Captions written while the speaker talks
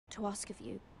to ask of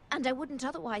you, and I wouldn't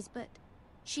otherwise, but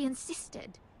she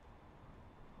insisted.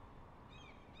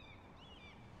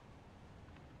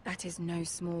 That is no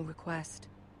small request,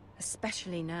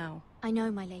 especially now. I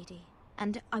know, my lady,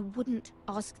 and I wouldn't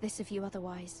ask this of you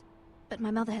otherwise. But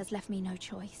my mother has left me no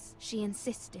choice. She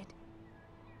insisted.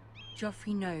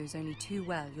 Joffrey knows only too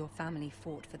well your family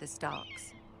fought for the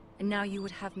Starks, and now you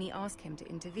would have me ask him to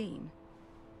intervene.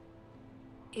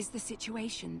 Is the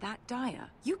situation that dire?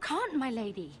 You can't, my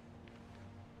lady.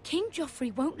 King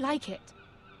Joffrey won't like it.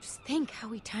 Just think how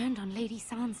he turned on Lady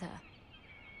Sansa.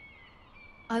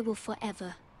 I will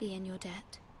forever be in your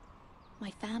debt.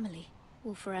 My family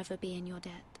will forever be in your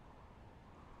debt.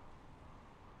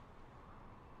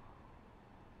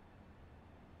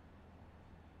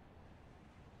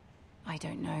 I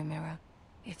don't know, Mira.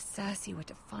 If Cersei were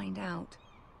to find out...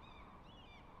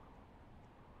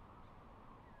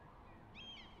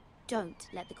 Don't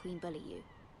let the Queen bully you.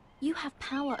 You have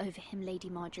power over him, Lady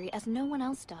Margaery, as no one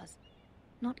else does.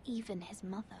 Not even his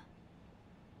mother.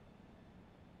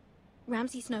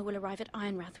 Ramsay Snow will arrive at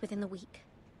Ironrath within the week.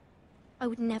 I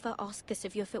would never ask this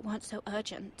of you if it weren't so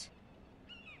urgent.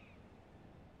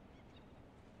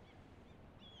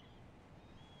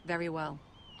 Very well.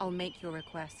 I'll make your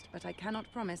request, but I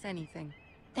cannot promise anything.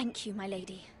 Thank you, my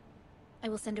lady. I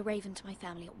will send a raven to my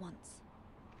family at once.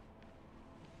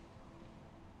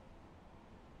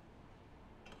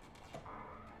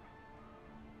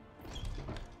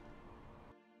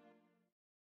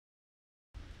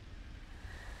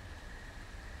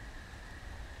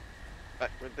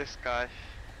 Back with this guy.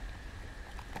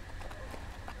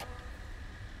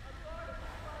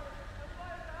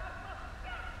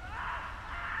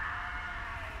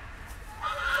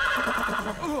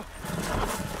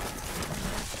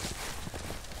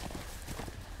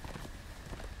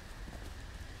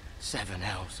 Seven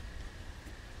hells.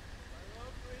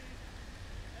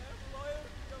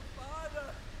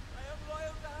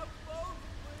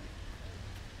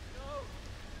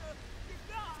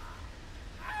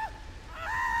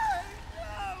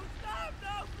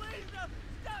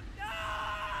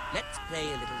 Let's play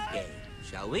a little game,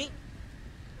 shall we?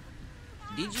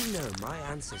 Did you know my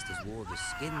ancestors wore the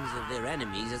skins of their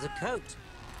enemies as a coat?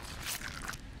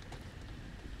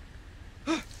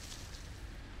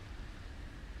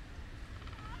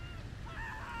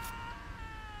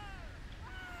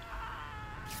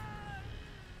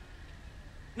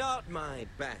 Not my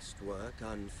best work,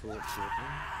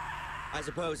 unfortunately. I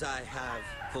suppose I have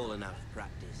fallen out of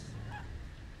practice.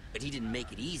 But he didn't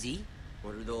make it easy,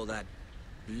 what with all that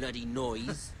bloody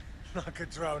noise. Like a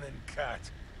droning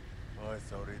cat. I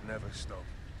thought he'd never stop.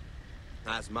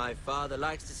 As my father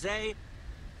likes to say,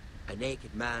 a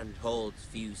naked man holds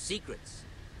few secrets.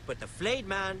 But the flayed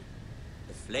man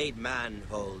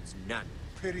holds none.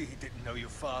 Pity he didn't know your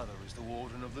father was the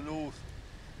Warden of the North.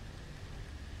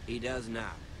 He does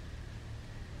now.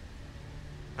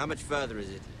 How much further is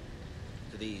it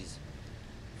to these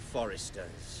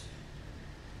foresters?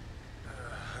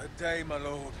 A day, my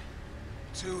lord.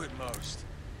 2 at most.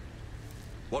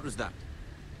 What was that?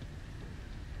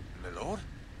 My lord?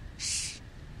 Shh!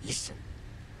 Listen.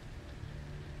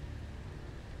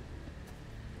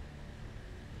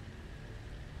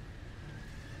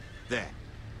 There.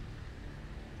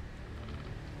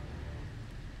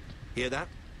 Hear that?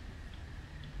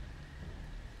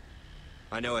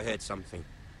 I know I heard something.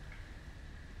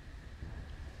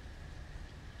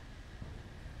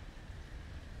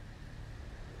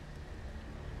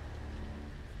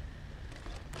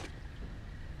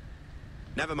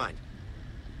 Never mind.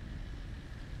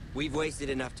 We've wasted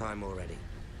enough time already.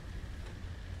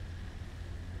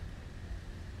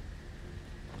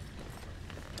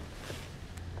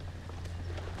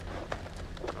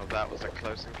 Oh, that was a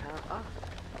close encounter.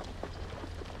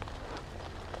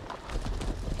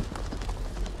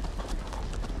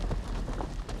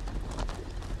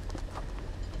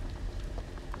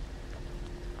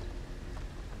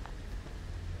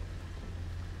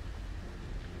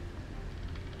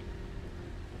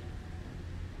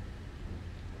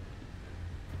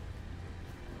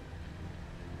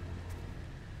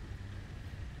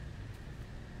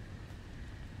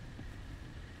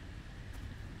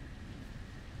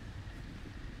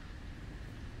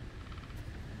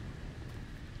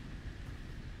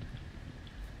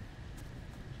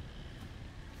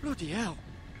 Bloody hell.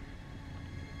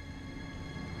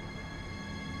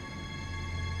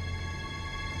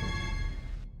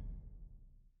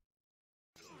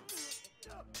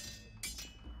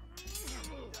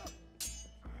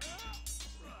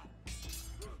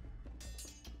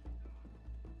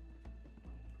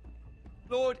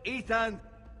 Lord Ethan,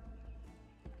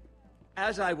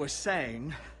 as I was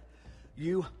saying,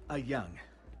 You are young.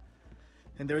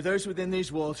 And there are those within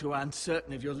these walls who are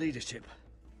uncertain of your leadership.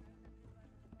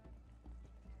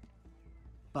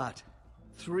 But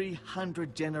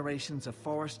 300 generations of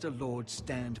Forester Lords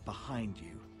stand behind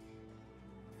you.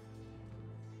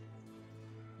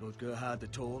 Lord Gerhard the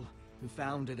Tall, who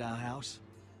founded our house,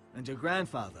 and your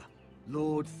grandfather,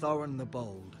 Lord Thorin the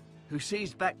Bold, who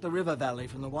seized back the river valley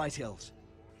from the White Hills.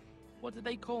 What did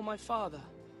they call my father?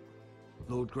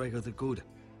 Lord Gregor the Good.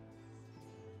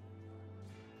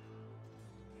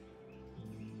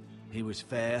 He was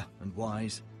fair and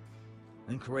wise,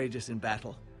 and courageous in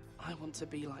battle. I want to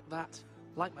be like that,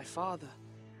 like my father.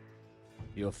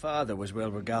 Your father was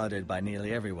well regarded by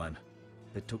nearly everyone.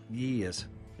 It took years,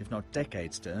 if not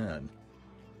decades, to earn.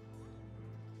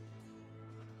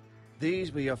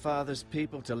 These were your father's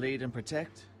people to lead and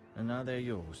protect, and now they're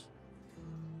yours.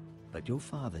 But your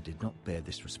father did not bear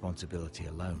this responsibility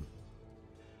alone.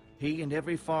 He and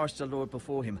every Forester Lord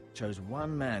before him chose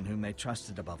one man whom they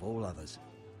trusted above all others,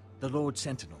 the Lord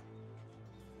Sentinel.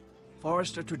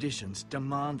 Forester traditions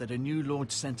demand that a new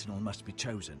Lord Sentinel must be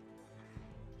chosen.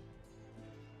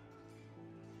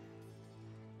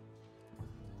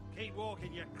 Keep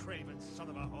walking, you craven son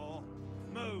of a whore.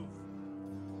 Move!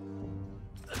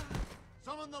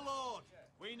 Summon the Lord!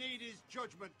 We need his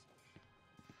judgment.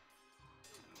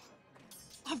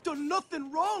 I've done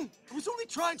nothing wrong! I was only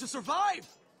trying to survive!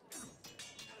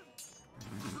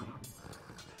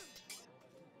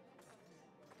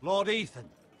 Lord Ethan.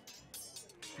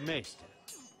 Maester.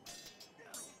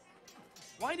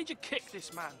 Why did you kick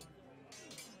this man?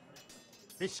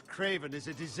 This craven is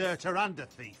a deserter and a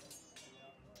thief.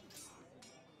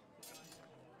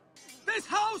 This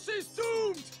house is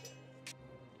doomed!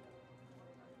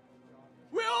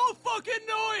 We all fucking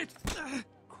know it!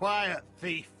 Quiet,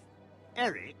 thief.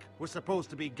 Eric was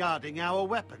supposed to be guarding our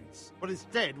weapons, but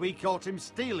instead we caught him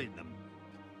stealing them.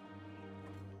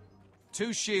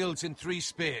 2 shields and 3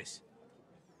 spears.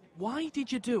 Why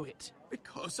did you do it?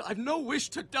 Because I've no wish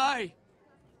to die.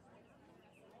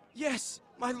 Yes,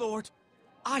 my lord.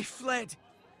 I fled.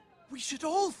 We should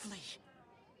all flee.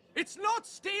 It's not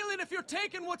stealing if you're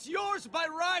taking what's yours by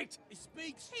right. He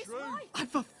speaks true.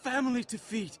 I've a family to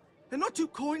feed, and not 2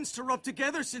 coins to rub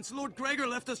together since Lord Gregor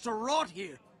left us to rot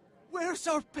here. Where's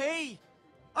our pay?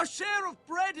 Our share of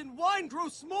bread and wine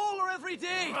grows smaller every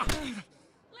day.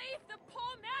 Leave the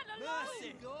poor man alone!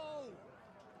 Mercy, go!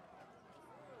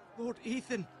 Lord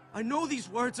Ethan, I know these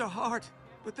words are hard,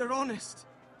 but they're honest.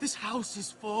 This house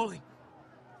is falling.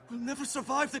 We'll never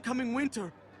survive the coming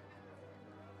winter.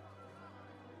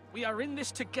 We are in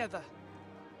this together.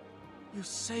 You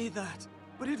say that,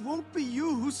 but it won't be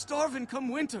you who's starving come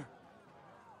winter.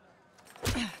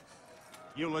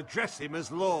 You'll address him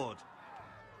as Lord.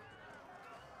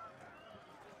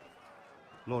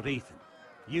 Lord Ethan,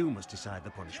 you must decide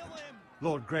the punishment.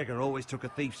 Lord Gregor always took a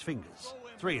thief's fingers.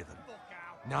 3 of them.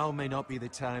 Now may not be the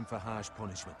time for harsh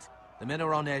punishment. The men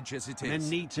are on edge as it is. Men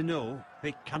need to know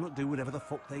they cannot do whatever the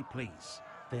fuck they please.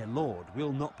 Their lord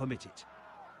will not permit it.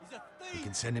 He's a thief! We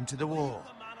can send him to the wall.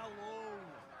 Leave the man alone!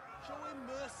 Show him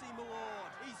mercy, my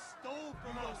lord! He stole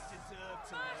from us! Deserve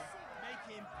to live.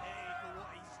 Make him pay for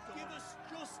what he's done. Give us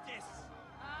justice!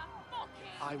 Fuck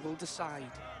him! I will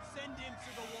decide. Send him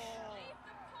to the wall!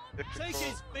 Difficult. Take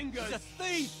his fingers! He's a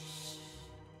thief!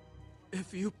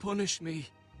 If you punish me,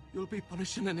 you'll be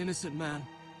punishing an innocent man.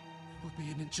 It will be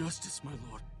an injustice, my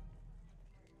lord.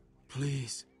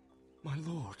 Please, my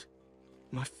lord.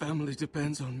 My family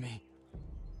depends on me.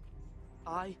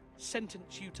 I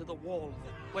sentence you to the wall,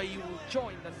 where you will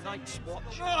join the Night's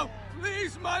Watch. No,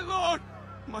 please, my lord!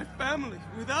 My family,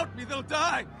 without me, they'll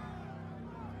die!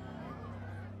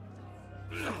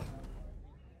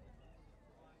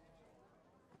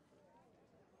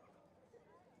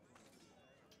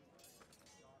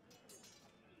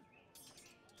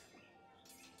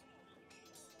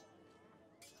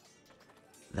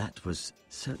 That was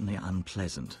certainly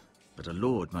unpleasant, but a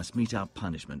lord must mete out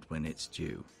punishment when it's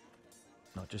due.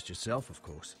 Not just yourself, of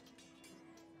course.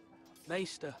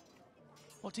 Maester,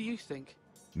 what do you think?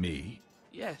 Me?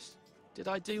 Yes. Did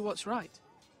I do what's right?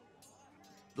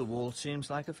 The wall seems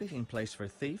like a fitting place for a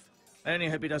thief. I only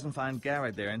hope he doesn't find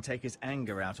Garrett there and take his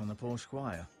anger out on the poor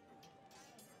squire.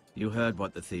 You heard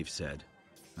what the thief said.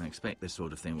 I expect this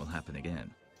sort of thing will happen again.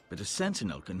 But a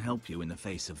sentinel can help you in the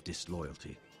face of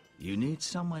disloyalty. You need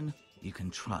someone you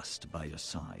can trust by your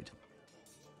side.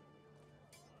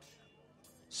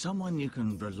 Someone you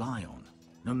can rely on,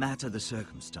 no matter the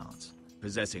circumstance.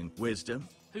 Possessing wisdom.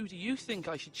 Who do you think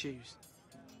I should choose?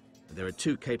 There are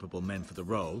 2 capable men for the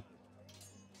role.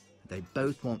 They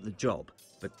both want the job,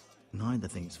 but neither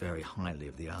thinks very highly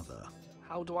of the other.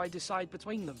 How do I decide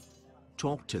between them?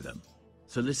 Talk to them.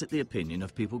 Solicit the opinion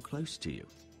of people close to you.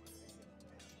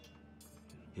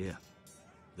 Here,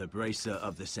 the Bracer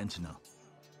of the Sentinel.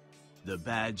 The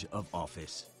badge of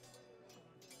office.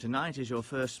 Tonight is your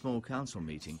first small council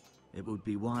meeting. It would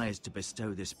be wise to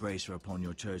bestow this bracer upon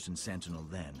your chosen sentinel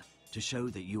then, to show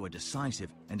that you are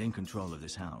decisive and in control of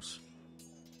this house.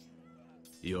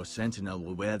 Your sentinel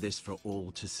will wear this for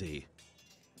all to see.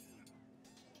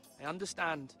 I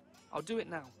understand. I'll do it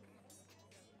now.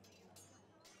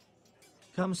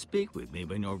 Come speak with me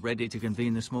when you're ready to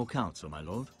convene the small council, my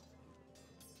lord.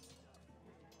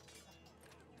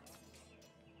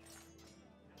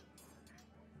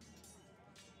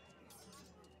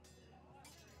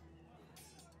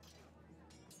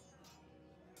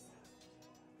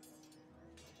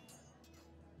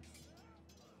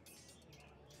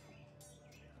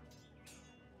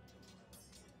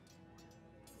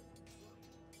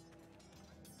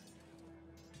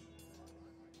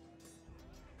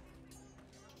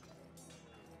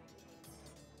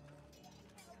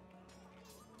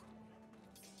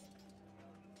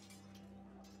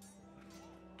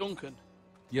 Duncan,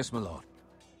 Yes, my lord.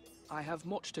 I have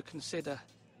much to consider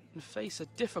and face a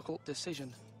difficult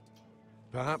decision.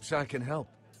 Perhaps I can help.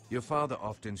 Your father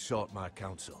often sought my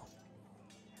counsel.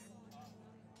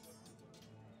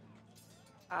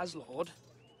 As Lord,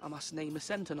 I must name a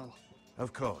sentinel.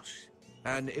 Of course.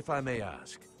 And if I may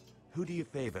ask, who do you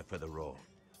favor for the role?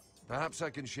 Perhaps I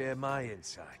can share my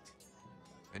insight.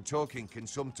 And talking can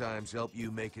sometimes help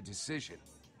you make a decision.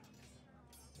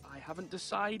 I haven't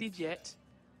decided yet.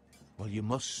 Well, you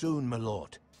must soon, my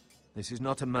lord. This is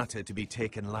not a matter to be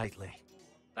taken lightly.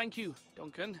 Thank you,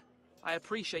 Duncan. I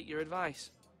appreciate your advice.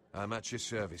 I'm at your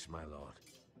service, my lord.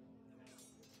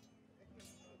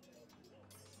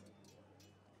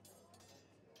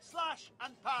 Slash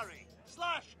and parry!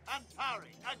 Slash and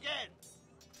parry! Again!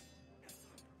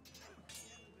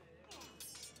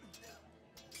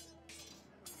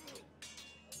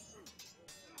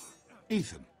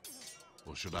 Ethan.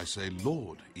 Or should I say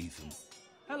Lord Ethan?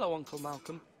 Hello, Uncle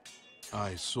Malcolm.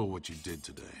 I saw what you did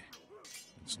today.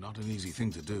 It's not an easy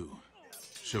thing to do,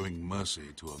 showing mercy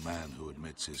to a man who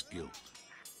admits his guilt.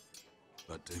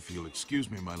 But if you'll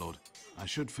excuse me, my lord, I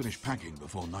should finish packing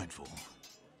before nightfall.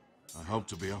 I hope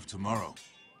to be off tomorrow.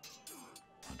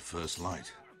 At first light.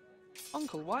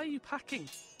 Uncle, why are you packing?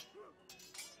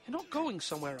 You're not going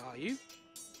somewhere, are you?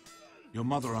 Your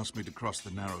mother asked me to cross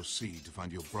the narrow sea to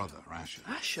find your brother, Asher.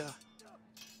 Asher?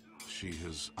 She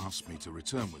has asked me to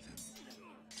return with him,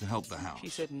 to help the house. She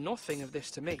said nothing of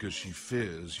this to me. Because she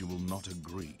fears you will not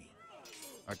agree.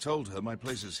 I told her my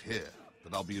place is here,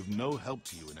 that I'll be of no help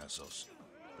to you in Essos.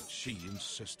 But she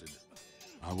insisted.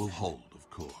 I will hold, of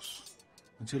course,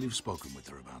 until you've spoken with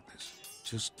her about this.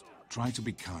 Just try to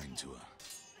be kind to her.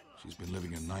 She's been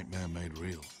living a nightmare made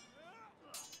real.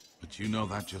 But you know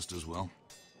that just as well.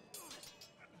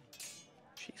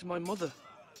 She's my mother.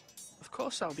 Of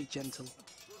course I'll be gentle.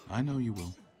 I know you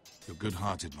will. You're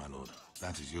good-hearted, my lord.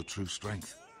 That is your true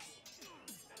strength.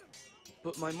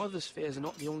 But my mother's fears are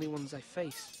not the only ones I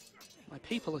face. My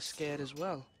people are scared as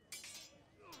well.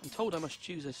 I'm told I must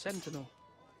choose a sentinel.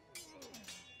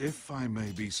 If I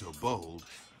may be so bold,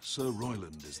 Sir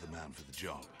Royland is the man for the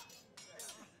job.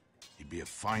 He'd be a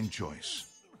fine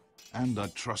choice. And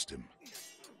I'd trust him.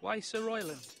 Why Sir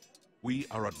Royland? We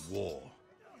are at war.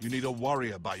 You need a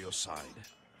warrior by your side.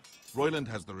 Royland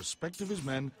has the respect of his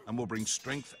men and will bring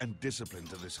strength and discipline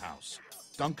to this house.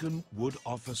 Duncan would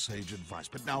offer sage advice,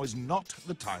 but now is not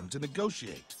the time to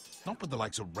negotiate. Not with the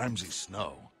likes of Ramsay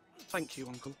Snow. Thank you,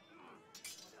 Uncle.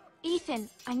 Ethan,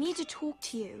 I need to talk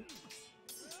to you.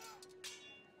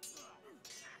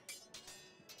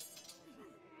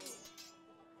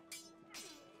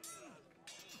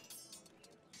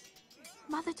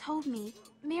 Mother told me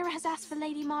Mira has asked for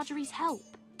Lady Marjorie's help.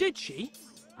 Did she?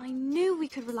 I knew we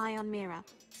could rely on Mira.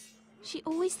 She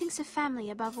always thinks of family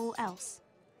above all else.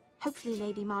 Hopefully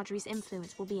Lady Marjorie's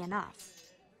influence will be enough.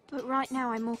 But right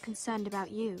now I'm more concerned about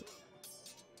you.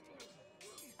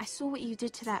 I saw what you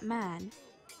did to that man.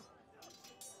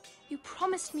 You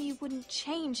promised me you wouldn't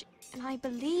change, and I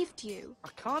believed you. I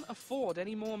can't afford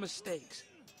any more mistakes.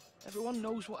 Everyone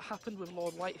knows what happened with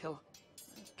Lord Whitehill.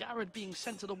 Garrett being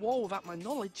sent to the wall without my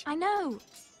knowledge. I know.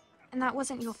 And that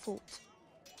wasn't your fault.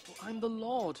 But I'm the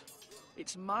Lord.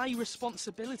 It's my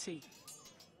responsibility.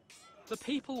 The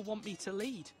people want me to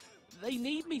lead. They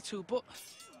need me to, but...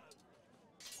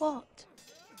 What?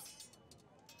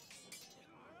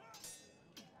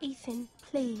 Ethan,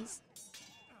 please.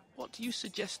 What do you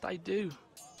suggest I do?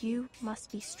 You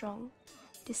must be strong,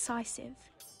 decisive.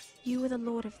 You are the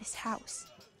lord of this house.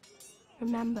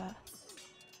 Remember,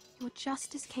 you're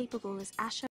just as capable as Asher